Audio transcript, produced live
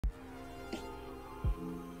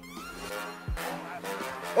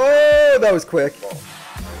that was quick.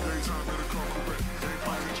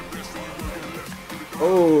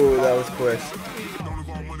 Oh, that was quick.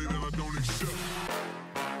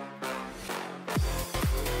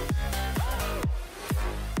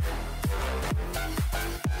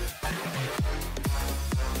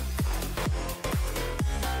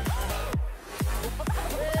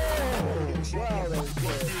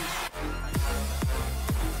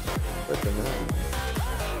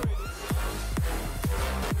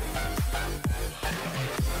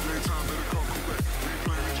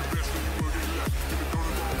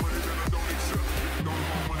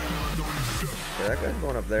 Yeah, that guy's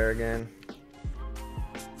going up there again.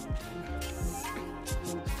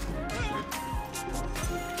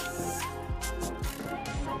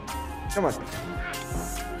 Come on.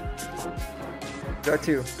 Got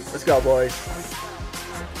two. Let's go, boys.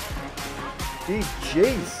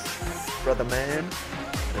 GG's, brother man.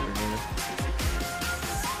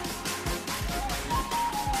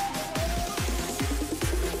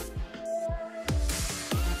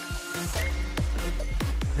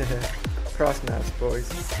 Cross maps, boys.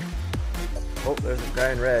 Oh, there's a guy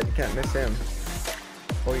in red. You can't miss him.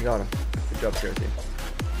 Oh, you got him. Good job, Cersei.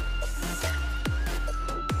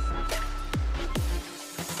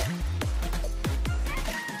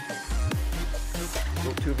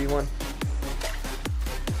 Oh, 2v1.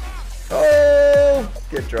 Oh!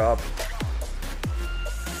 Get dropped.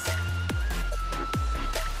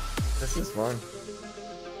 This is fun.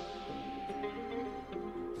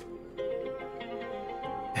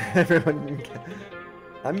 Everyone,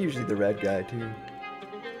 I'm usually the red guy too.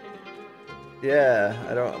 Yeah,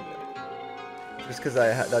 I don't. Just because I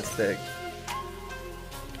had that's thick.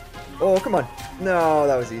 Oh, come on! No,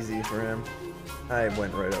 that was easy for him. I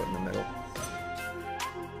went right out in the middle.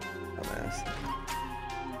 Dumbass.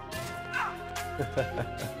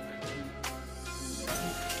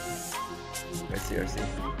 CRC.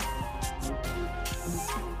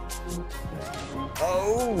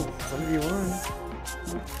 Oh, 1v1.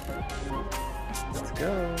 Let's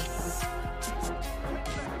go.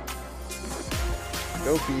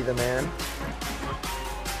 Go be the man.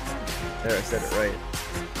 There, I said it right.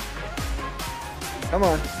 Come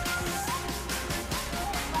on.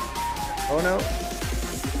 Oh no.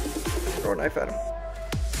 Throw a knife at him.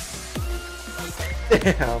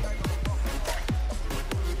 Damn.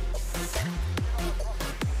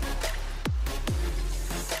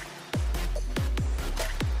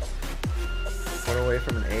 One away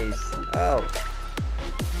from an ace. Oh.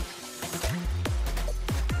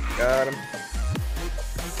 Got him.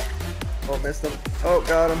 Oh, missed him. Oh,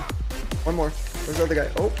 got him. One more. Where's the other guy?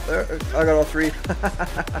 Oh, there. I got all three.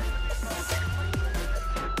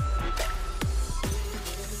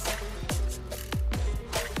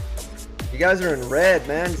 You guys are in red,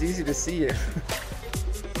 man. It's easy to see you.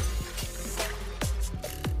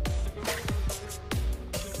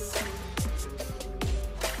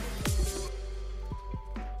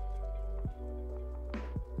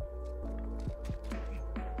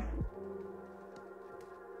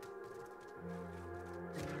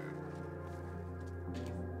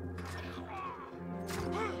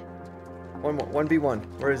 One more.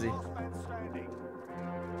 1v1. Where is he?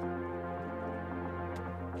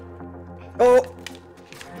 Oh!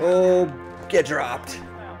 Oh, get dropped.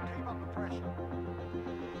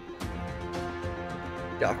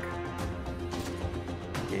 Duck.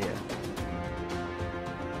 Yeah.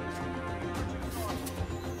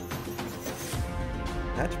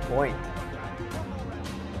 Match point.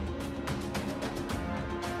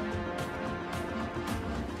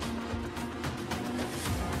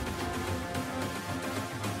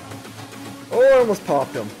 Oh, I almost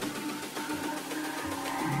popped him.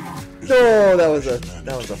 No, that was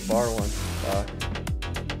a far one.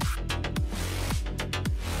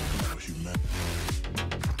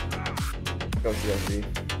 Go CLC.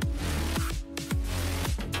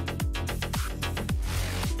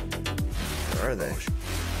 Where are they?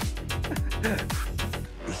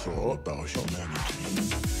 It's all about humanity.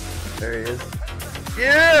 There he is.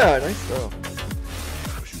 Yeah, nice throw.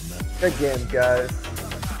 Good game, guys.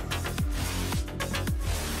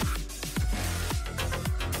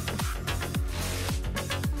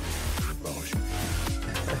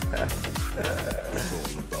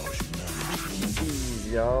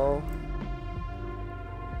 Jeez, yo.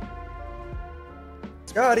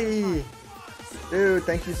 Scotty! Dude,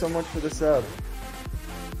 thank you so much for the sub.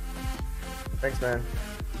 Thanks, man.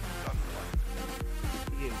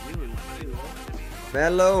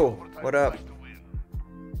 Mello, what up?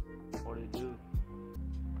 What do you do?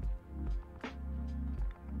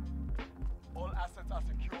 All assets are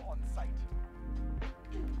secure on site.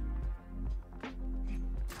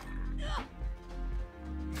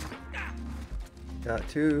 Got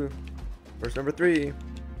 2. Where's number 3?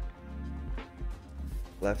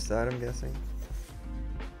 Left side, I'm guessing.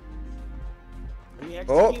 Let me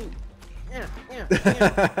Oh! execute. Yeah.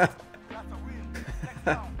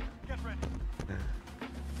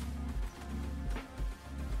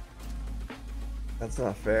 That's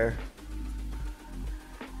not fair.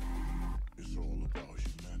 It's all about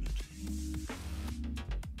humanity.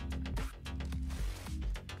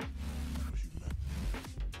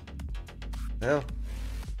 Hell.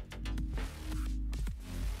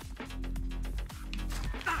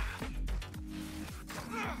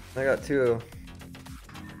 I got 2.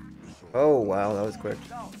 Oh wow, that was quick.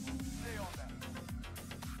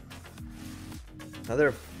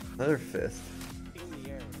 Another fist. In the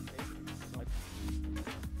air.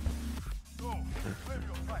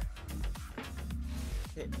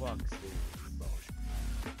 Hitbox.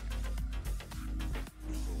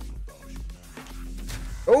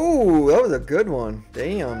 Oh, that was a good one.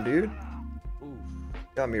 Damn, dude. Oof.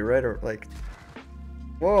 Got me right or like.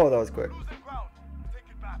 Whoa, that was quick.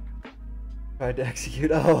 Tried to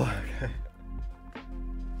execute. Oh, okay.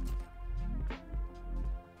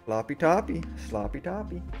 Sloppy toppy. Sloppy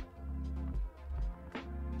toppy.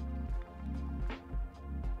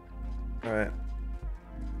 Alright.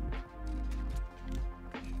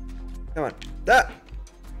 Come on. Ah!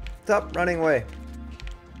 Stop running away.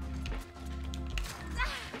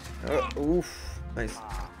 Oh, oof. Nice.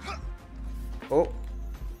 Oh. Here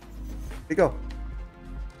we go.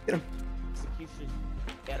 Get him. Execution.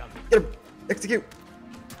 Get him. Get him. Execute.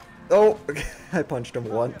 Oh. I punched him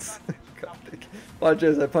once. God, watch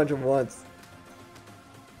this. I punch him once.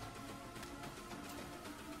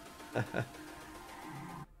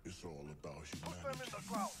 It's all about humanity.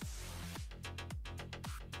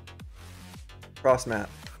 Cross map.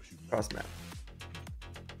 Cross map.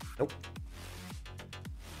 Nope.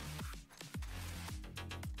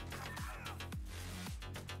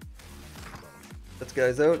 This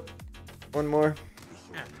guy's out. One more.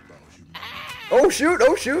 Oh shoot!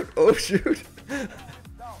 Oh shoot! Oh shoot!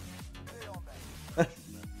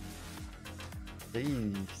 Jeez.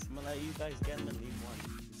 I'm gonna let you guys get him and leave one.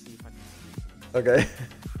 See if I can see. Okay.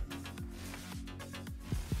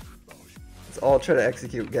 Let's all try to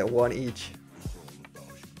execute. Get 1 each.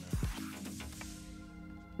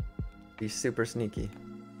 Be super sneaky.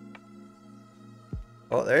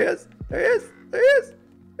 Oh, there he is! There he is! There he is!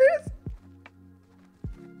 There he is!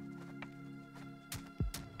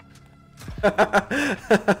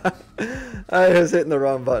 I was hitting the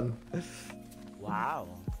wrong button. Wow.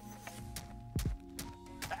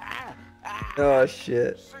 Ah, ah. Oh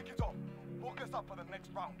shit. Shake it up. Focus up for the next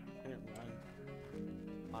round. Can't run.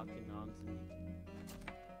 Locking on to me.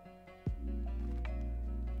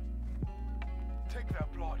 Take their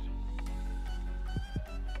blood.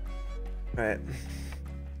 Alright.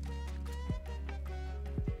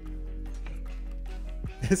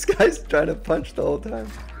 This guy's trying to punch the whole time.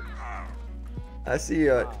 I see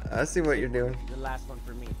what you're doing. The last one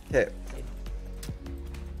for me. Okay.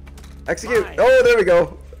 Execute. Fine. Oh, there we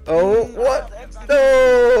go. Oh, what?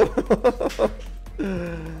 No!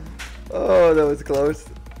 Oh, that was close.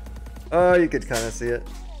 Oh, you could kind of see it.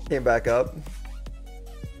 Came back up.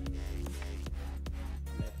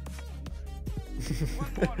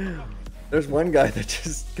 There's one guy that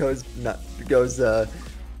just goes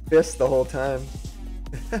fist the whole time.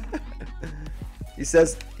 He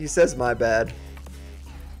says my bad.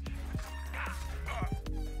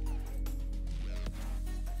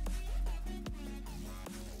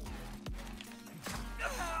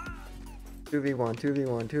 Two v one,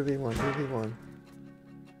 2v1, 2v1, 2v1.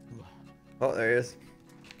 Oh, there he is.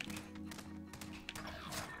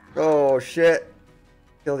 Oh shit!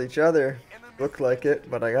 Killed each other. Looked like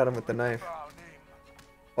it, but I got him with the knife.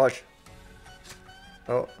 Watch.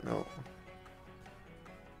 Oh no.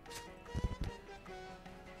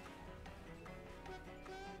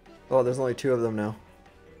 Oh, there's only 2 of them now.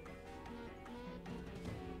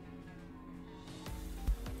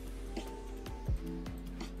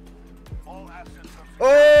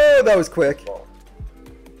 Oh, that was quick.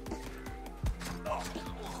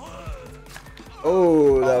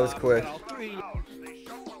 Oh, that was quick.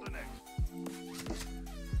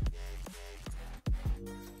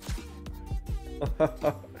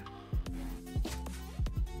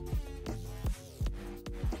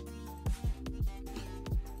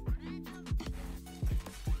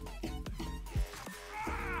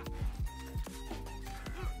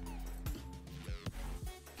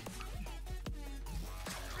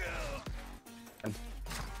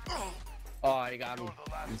 Oh, I got him. The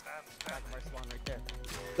last man standing. First one right there.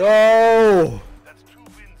 Oh, That's 2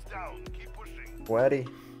 wins down. Keep pushing. sweaty.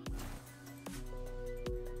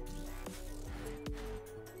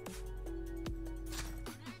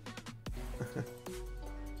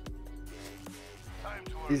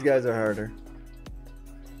 These guys are harder.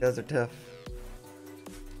 These guys are tough.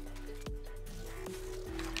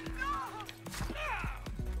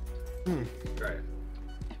 Right.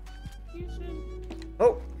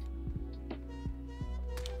 Oh!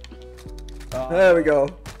 There we go.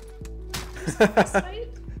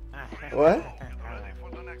 What? Ready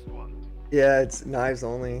for the next one. Yeah, it's knives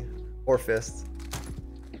only. Or fists.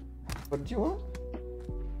 What did you want?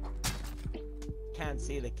 Can't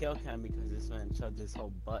see the kill cam because this man shoved his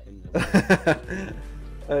whole butt in the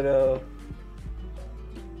I know.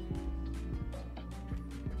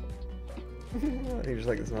 You just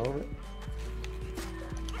like the smell of it?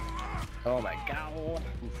 Oh my god.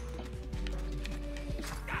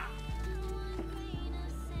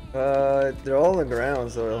 They're all on the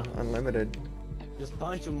ground, so unlimited. Just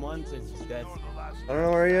punch him once and he's dead. I don't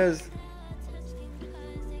know where he is.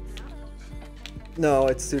 No,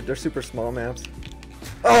 they're super small maps.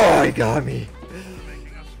 Oh, he got me.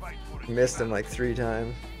 Missed him like 3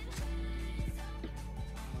 times.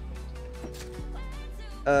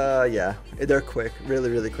 Yeah, they're quick,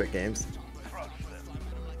 really quick games.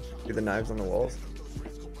 See the knives on the walls.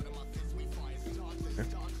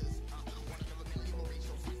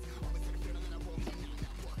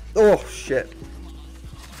 Oh shit!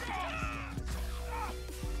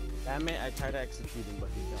 Damn it, I tried to execute him, but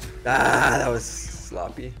he don't. Ah, that was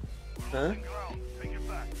sloppy. Huh? Take it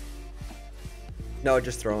back. No,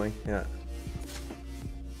 just throwing. Yeah.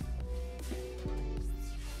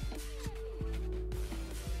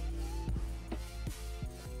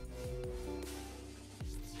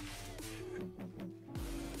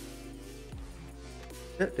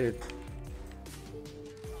 Shit, dude.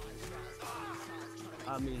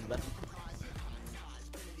 He's left.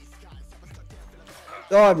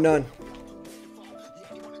 Oh, I have none.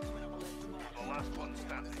 The last one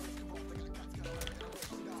standing.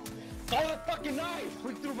 Oh, that fucking knife!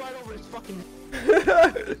 We threw right over his fucking.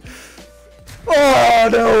 Oh,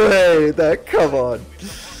 no way! That, come on.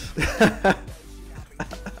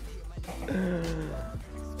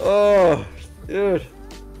 Oh, dude.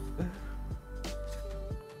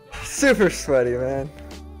 Super sweaty, man.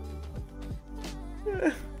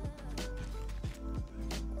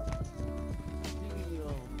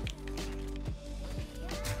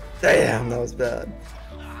 Damn, that was bad.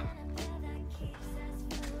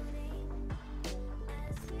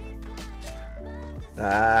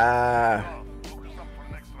 Ah,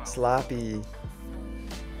 sloppy.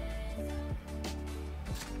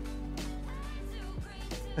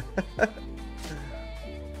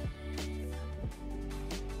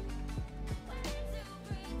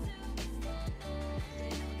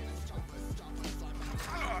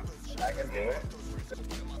 I can do it.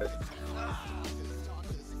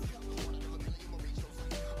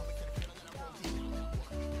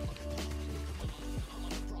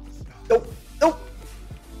 Nope, nope.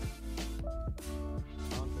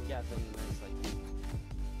 I don't think he has any knives like you.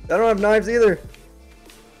 I don't have knives either.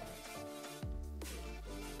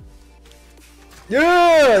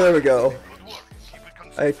 Yeah, there we go.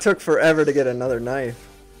 I took forever to get another knife.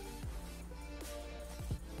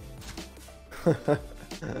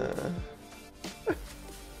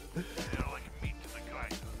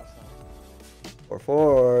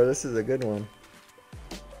 Four. This is a good one.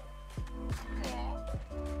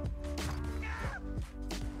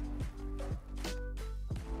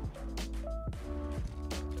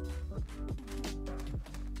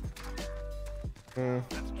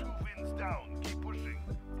 That's 2 wins down. Keep pushing.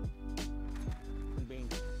 Bing.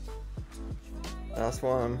 Last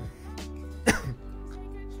one.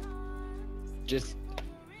 Just.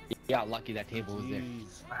 You got lucky that table was there.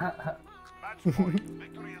 Jeez. Match point.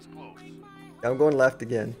 Victory is close. I'm going left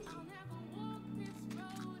again.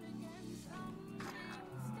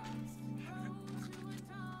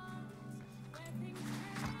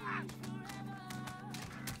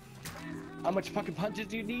 How much fucking punches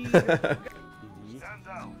do you need? Stand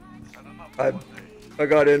down. And enough for one day. I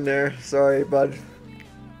got in there. Sorry, bud.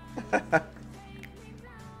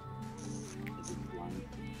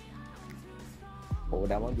 Oh,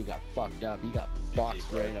 that one dude got fucked up. He got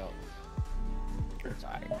boxed right out.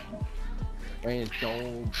 Sorry. Right in his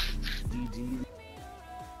dome. GG.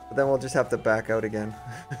 But then we'll just have to back out again.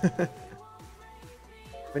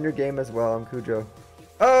 In your game as well, I'm Cujo.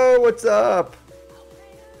 Oh, what's up?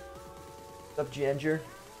 What's up, Ginger?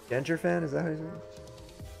 Ginger fan? Is that how you say it?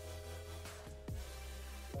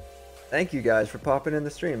 Thank you guys for popping in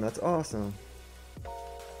the stream. That's awesome.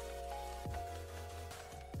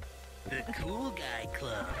 The Cool Guy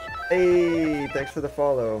Club. Hey, thanks for the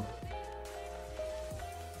follow.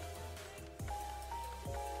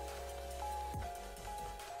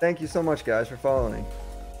 Thank you so much, guys, for following.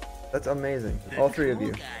 That's amazing. The All three of cool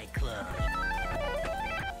you. guy club.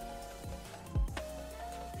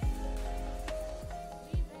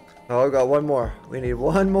 Oh, we got one more. We need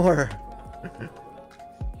one more.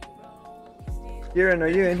 Kieran, are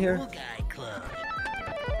you in here? Cool guy club.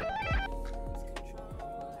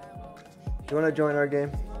 You want to join our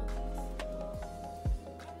game?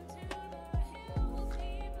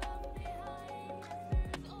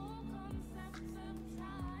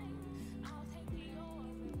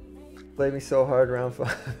 Played me so hard round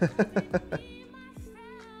 5.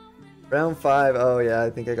 Round 5. Oh yeah, I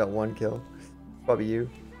think I got 1 kill. Probably you.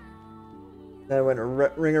 Then I went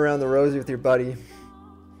ring around the rosy with your buddy.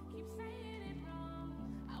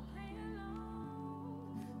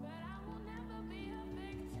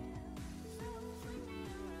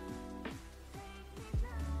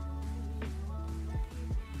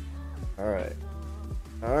 Alright.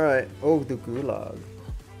 Alright. Oh, the gulag.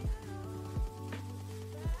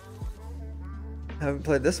 Haven't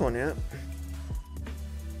played this one yet.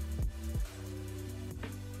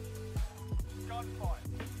 Gunfight.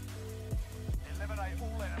 Eliminate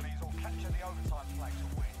all enemies or capture the overtime flag to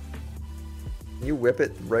win. Can you whip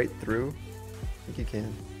it right through? I think you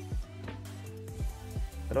can.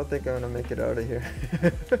 I don't think I'm gonna make it out of here.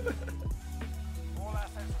 All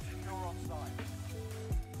assets are secure on site.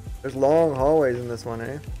 There's long hallways in this one,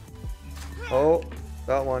 eh? Oh,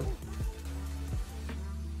 got one.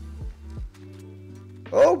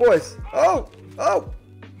 Oh, boys. Oh, oh.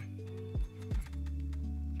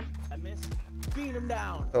 I missed. Beat him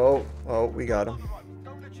down. Oh, oh, we got him.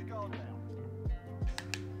 Don't let your guard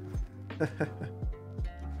down.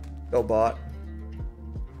 Go bot.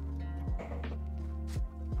 I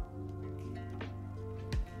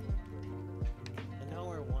know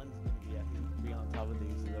where one's gonna be. I think be on top of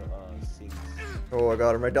these sinks. Oh, I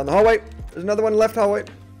got him right down the hallway. There's another one left hallway.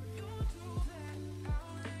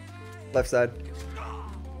 Left side.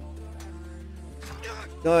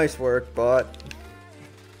 Nice work, bot.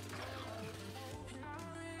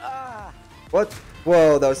 Ah! What?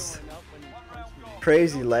 Whoa, that was Going up when you punch me.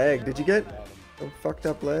 crazy lag. Did you get a fucked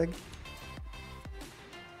up lag?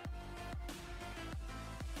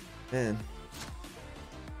 Man.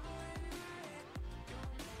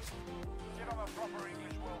 Give them a proper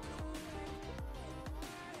English welcome.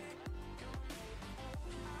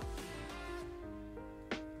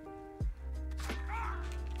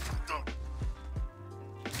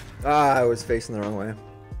 Ah, I was facing the wrong way.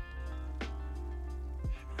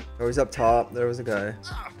 Oh, he's up top. There was a guy.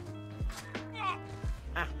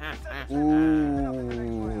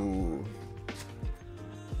 Ooh.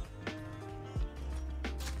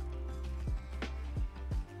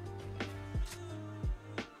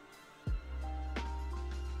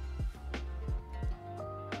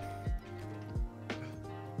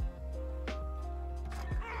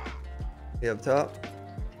 He up top.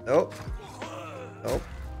 Oh. Oh.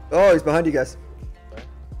 Oh, he's behind you guys.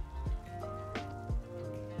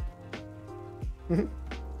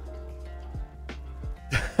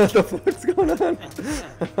 What the fuck's going on? 2 weeks down.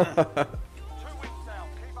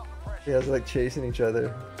 Keep up the pressure. Yeah, it's like chasing each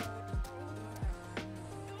other.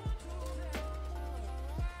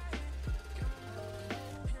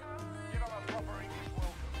 Give them a proper English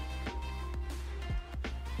welcome.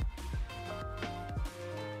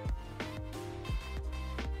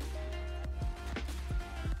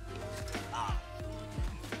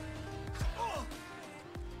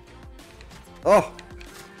 Oh!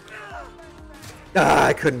 Ah,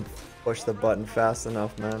 I couldn't push the button fast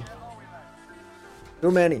enough, man.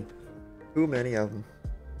 Too many. Too many of them.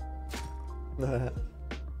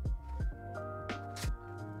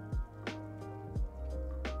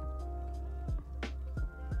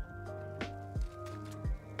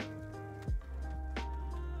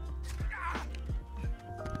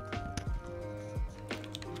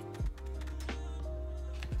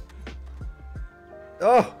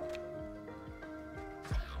 Oh!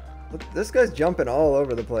 Look, this guy's jumping all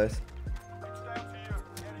over the place. It's down to you.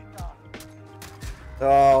 Get it done.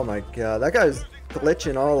 Oh my god, that guy's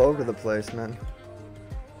glitching all over the place, man.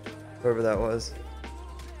 Whoever that was.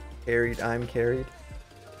 Carried, I'm carried.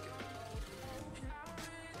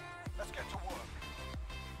 Let's get to work.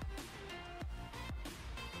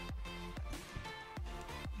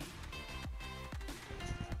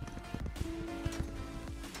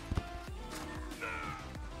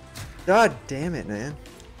 God damn it, man.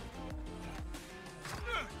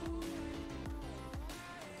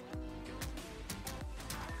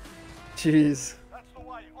 Jeez. That's the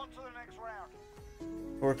way. On to the next round.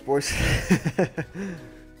 Work, boys.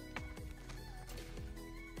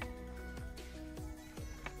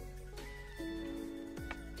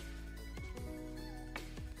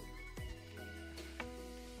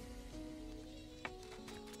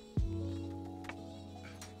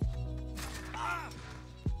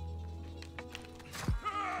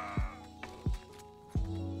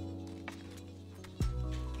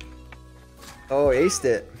 Oh, aced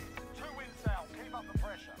it. 2 wins down. Keep up the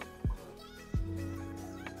pressure.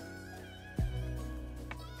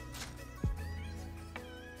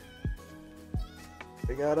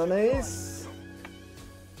 We got an ace.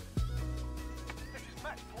 This is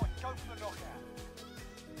match point. Go for the knockout.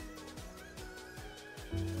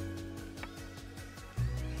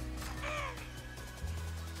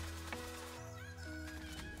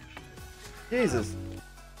 Jesus.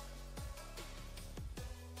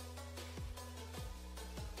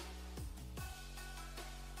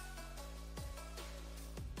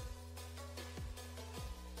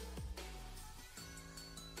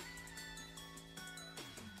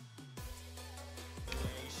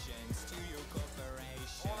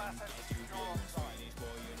 All assets secure on site.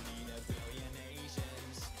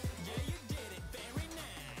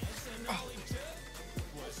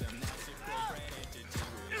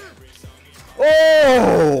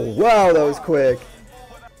 Oh, wow, that was quick.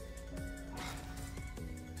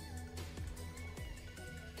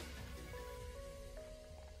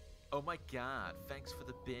 Oh my god, thanks for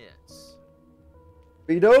the bits.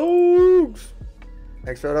 B-Dogs.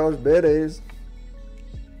 Extra dollars biddies.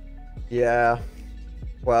 Yeah.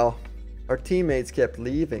 Well, our teammates kept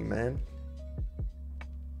leaving, man.